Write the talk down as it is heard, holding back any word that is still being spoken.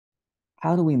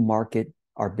how do we market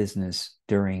our business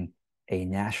during a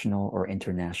national or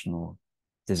international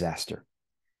disaster?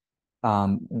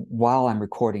 While I'm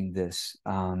recording this,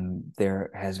 there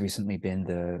has recently been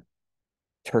the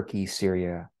Turkey,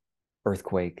 Syria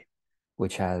earthquake,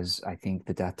 which has, I think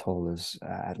the death toll is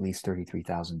at least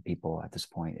 33,000 people at this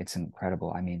point. It's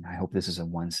incredible. I mean, I hope this is a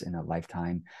once in a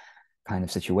lifetime kind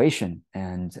of situation.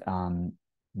 And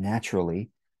naturally,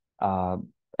 uh,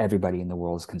 everybody in the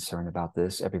world is concerned about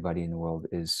this. Everybody in the world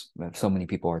is, so many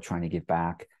people are trying to give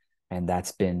back. And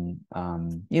that's been,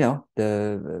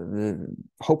 the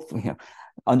hopefully,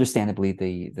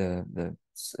 understandably,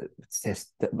 it's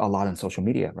just a lot on social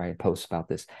media, right? Posts about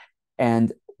this.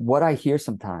 And what I hear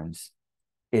sometimes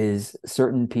is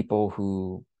certain people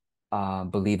who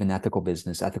believe in ethical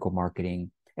business, ethical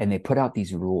marketing, and they put out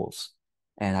these rules.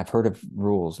 And I've heard of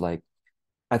rules like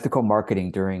ethical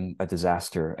marketing during a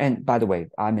disaster. And by the way,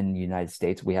 I'm in the United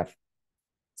States. We have,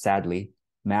 sadly,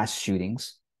 mass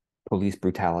shootings, police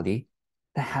brutality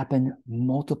that happen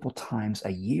multiple times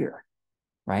a year,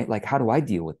 right? Like, how do I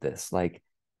deal with this? Like,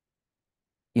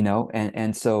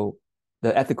 and so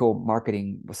the ethical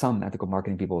marketing, some ethical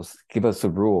marketing people give us the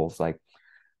rules like,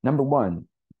 number one,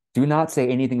 do not say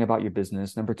anything about your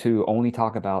business. Number two, only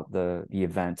talk about the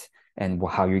event and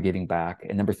how you're giving back.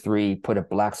 And number three, put a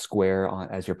black square on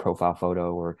as your profile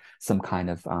photo or some kind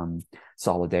of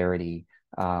solidarity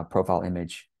profile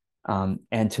image.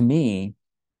 And to me,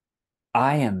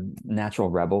 I am natural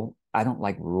rebel. I don't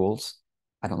like rules.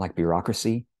 I don't like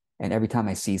bureaucracy. And every time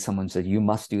I see someone say, you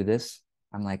must do this,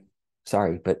 I'm like,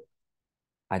 sorry, but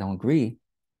I don't agree.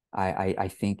 I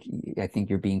think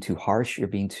you're being too harsh. You're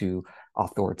being too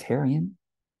authoritarian.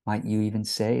 Might you even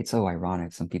say? It's so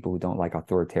ironic. Some people who don't like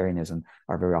authoritarianism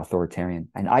are very authoritarian,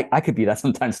 and I could be that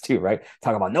sometimes too, right?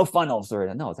 Talk about no funnels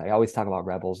or no. I always talk about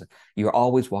rebels. You're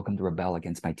always welcome to rebel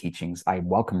against my teachings. I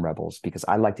welcome rebels because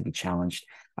I like to be challenged.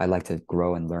 I like to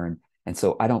grow and learn, and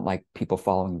so I don't like people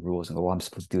following rules and go, "Well, I'm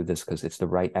supposed to do this because it's the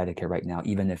right etiquette right now,"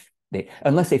 even if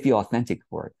unless they feel authentic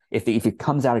for it. If it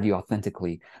comes out of you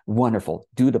authentically, wonderful.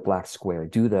 Do the black square.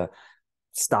 Do the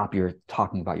stop your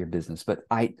talking about your business. But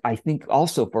I think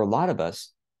also for a lot of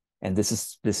us, and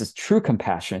this is true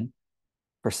compassion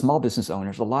for small business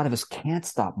owners, a lot of us can't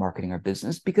stop marketing our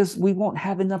business because we won't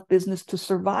have enough business to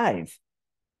survive.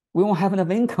 We won't have enough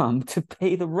income to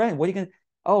pay the rent. What are you going to?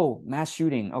 Oh, mass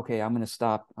shooting. Okay, I'm going to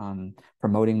stop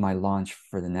promoting my launch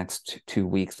for the next 2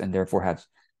 weeks, and therefore have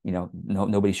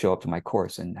nobody show up to my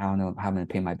course, and I don't know how I'm going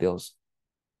to pay my bills.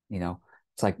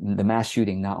 It's like the mass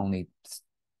shooting not only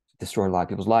destroyed a lot of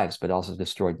people's lives, but also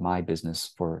destroyed my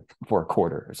business for a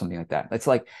quarter or something like that. It's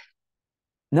like,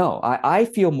 no, I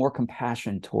feel more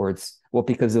compassion towards, well,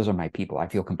 because those are my people. I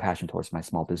feel compassion towards my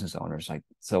small business owners. Like,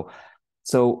 so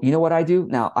you know what I do?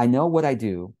 Now I know what I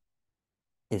do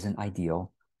isn't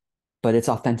ideal, but it's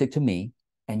authentic to me.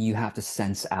 And you have to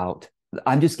sense out.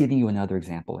 I'm just giving you another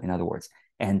example, in other words.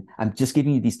 And I'm just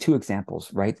giving you these two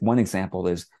examples, right? One example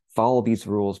is follow these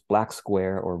rules, black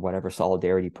square or whatever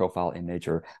solidarity profile image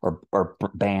or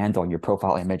band on your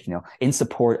profile image, in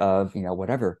support of,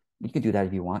 whatever. You can do that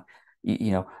if you want.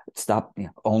 Stop,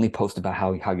 only post about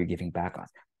how you're giving back on.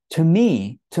 To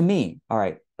me, all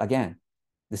right, again,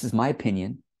 this is my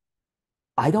opinion.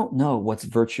 I don't know what's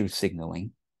virtue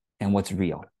signaling and what's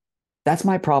real. That's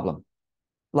my problem.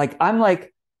 Like, I'm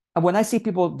like, when I see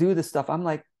people do this stuff, I'm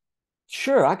like,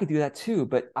 sure, I could do that too,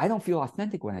 but I don't feel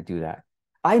authentic when I do that.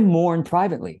 I mourn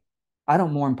privately. I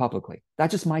don't mourn publicly.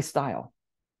 That's just my style,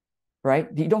 right?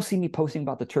 You don't see me posting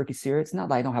about the Turkey Syria. It's not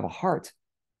that I don't have a heart.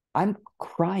 I'm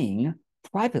crying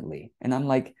privately. And I'm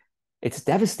like, it's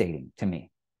devastating to me.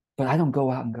 But I don't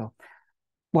go out and go,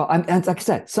 well, and like I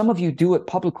said, some of you do it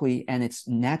publicly and it's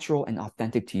natural and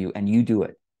authentic to you and you do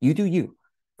it. You do you.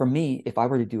 For me, if I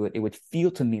were to do it, it would feel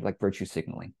to me like virtue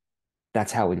signaling.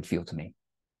 That's how it would feel to me.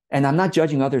 And I'm not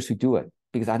judging others who do it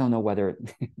because I don't know whether,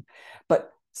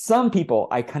 but some people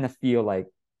I kind of feel like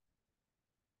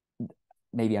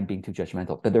maybe I'm being too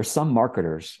judgmental, but there's some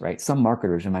marketers, right? Some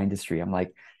marketers in my industry. I'm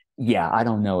like, yeah, I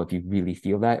don't know if you really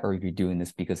feel that or if you're doing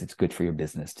this because it's good for your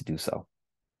business to do so.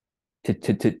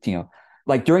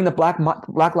 Like during the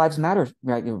Black Lives Matter,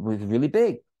 right? It was really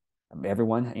big.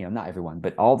 Everyone, not everyone,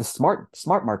 but all the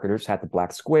smart marketers had the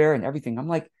black square and everything. I'm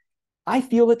like, I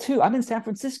feel it too. I'm in San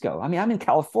Francisco. I mean, I'm in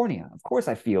California. Of course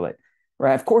I feel it,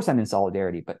 right? Of course I'm in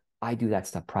solidarity, but I do that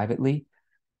stuff privately,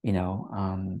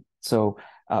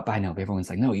 but I know everyone's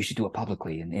like, no, you should do it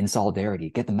publicly and in solidarity,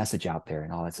 get the message out there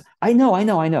and all that stuff. I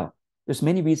know. There's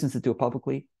many reasons to do it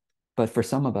publicly, but for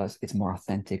some of us, it's more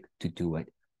authentic to do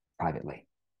it privately.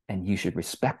 And you should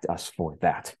respect us for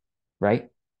that, right?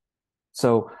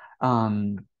 So,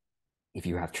 if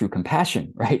you have true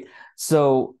compassion, right?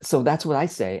 So that's what I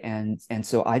say. And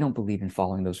so I don't believe in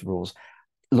following those rules.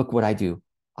 Look what I do.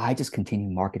 I just continue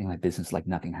marketing my business like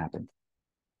nothing happened.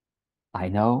 I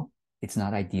know it's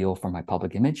not ideal for my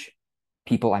public image.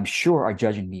 People, I'm sure, are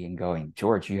judging me and going,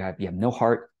 George, you have no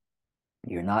heart.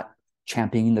 You're not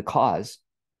championing the cause,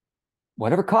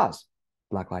 whatever cause,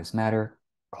 Black Lives Matter,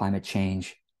 climate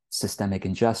change, systemic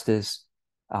injustice,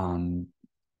 um,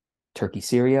 Turkey,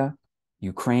 Syria,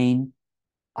 Ukraine.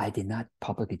 I did not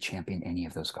publicly champion any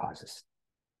of those causes.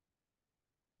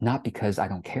 Not because I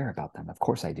don't care about them. Of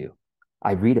course I do.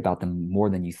 I read about them more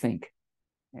than you think,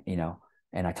 you know,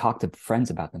 and I talk to friends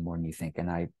about them more than you think.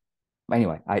 And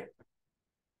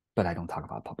but I don't talk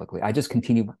about it publicly. I just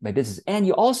continue my business. And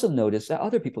you also notice that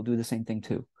other people do the same thing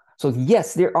too. So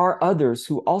yes, there are others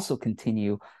who also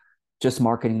continue just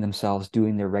marketing themselves,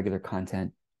 doing their regular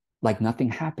content like nothing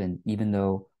happened, even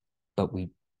though, but we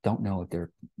don't know if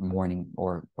they're mourning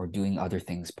or doing other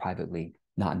things privately,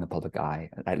 not in the public eye,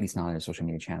 at least not on a social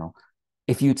media channel.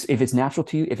 If it's natural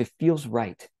to you, if it feels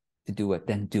right to do it,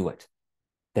 then do it.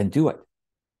 Then do it.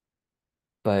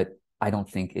 But I don't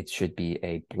think it should be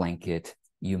a blanket,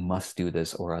 you must do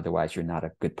this or otherwise you're not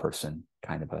a good person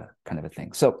kind of a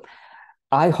thing. So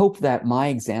I hope that my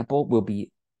example will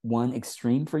be one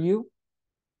extreme for you.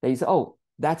 That you say, oh,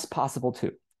 that's possible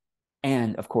too.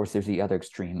 And of course, there's the other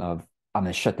extreme of I'm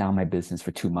going to shut down my business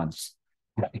for 2 months,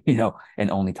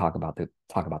 and only talk about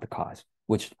the cause.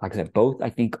 Which, like I said, both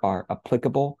I think are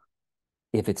applicable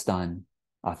if it's done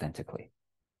authentically.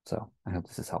 So I hope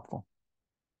this is helpful.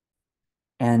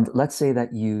 And let's say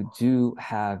that you do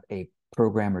have a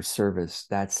program or service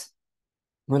that's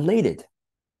related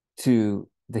to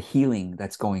the healing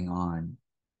that's going on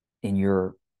in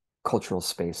your cultural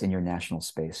space, in your national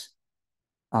space.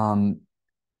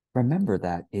 Remember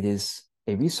that it is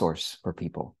a resource for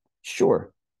people.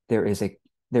 Sure, there is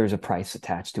a price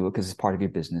attached to it because it's part of your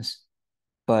business,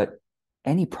 but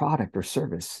any product or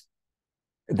service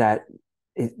that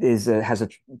has a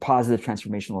positive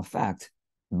transformational effect,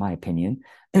 in my opinion,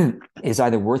 is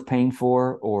either worth paying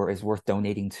for or is worth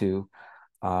donating to,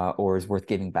 or is worth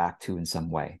giving back to in some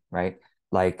way, right?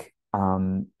 Like,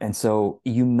 and so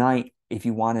you might, if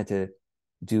you wanted to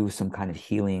do some kind of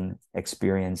healing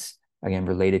experience, again,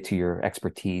 related to your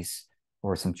expertise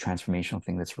or some transformational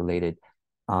thing that's related,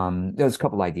 there's a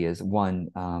couple ideas. One,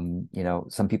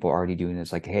 some people are already doing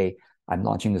this, like, hey, I'm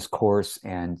launching this course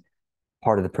and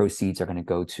part of the proceeds are going to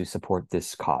go to support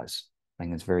this cause. I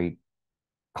think it's very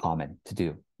common to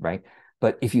do, right?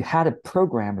 But if you had a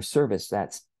program or service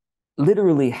that's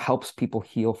literally helps people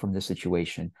heal from this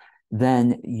situation,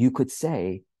 then you could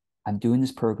say, I'm doing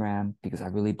this program because I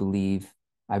really believe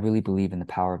in the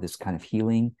power of this kind of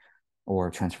healing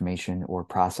or transformation or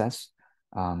process,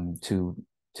 to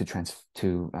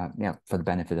for the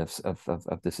benefit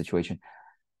of the situation.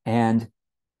 And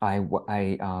I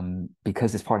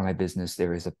because it's part of my business,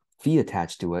 there is a fee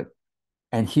attached to it.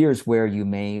 And here's where you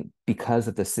may, because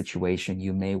of the situation,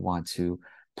 you may want to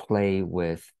play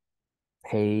with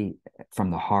pay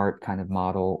from the heart kind of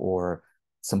model or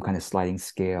some kind of sliding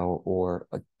scale or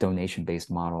a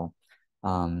donation-based model.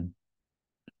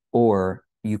 Or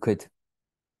you could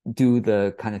do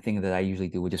the kind of thing that I usually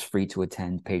do, which is free to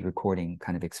attend paid recording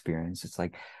kind of experience. It's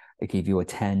like if you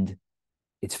attend,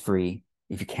 it's free.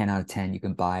 If you cannot attend, you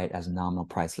can buy it as a nominal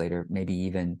price later, maybe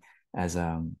even as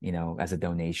as a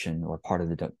donation or part of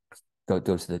the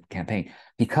goes to the campaign.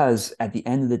 Because at the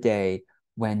end of the day,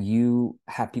 when you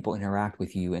have people interact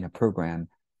with you in a program,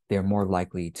 they're more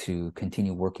likely to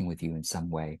continue working with you in some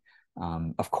way.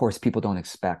 Of course, people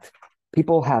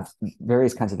have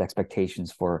various kinds of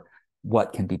expectations for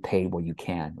what can be paid, what you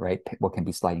can, right? What can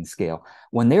be sliding scale.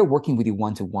 When they're working with you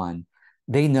one-to-one,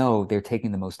 they know they're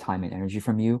taking the most time and energy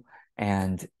from you.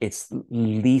 And it's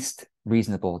least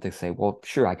reasonable to say, well,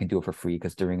 sure, I can do it for free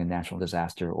because during a natural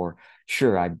disaster, or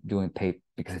sure, I'm doing pay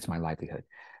because it's my livelihood.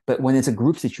 But when it's a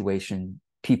group situation,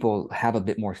 people have a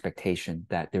bit more expectation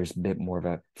that there's a bit more of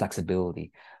a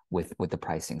flexibility with the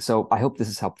pricing. So I hope this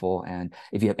is helpful. And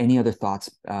if you have any other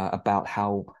thoughts about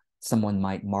how someone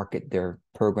might market their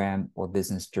program or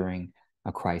business during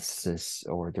a crisis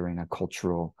or during a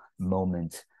cultural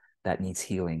moment that needs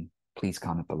healing, please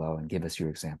comment below and give us your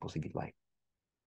examples if you'd like.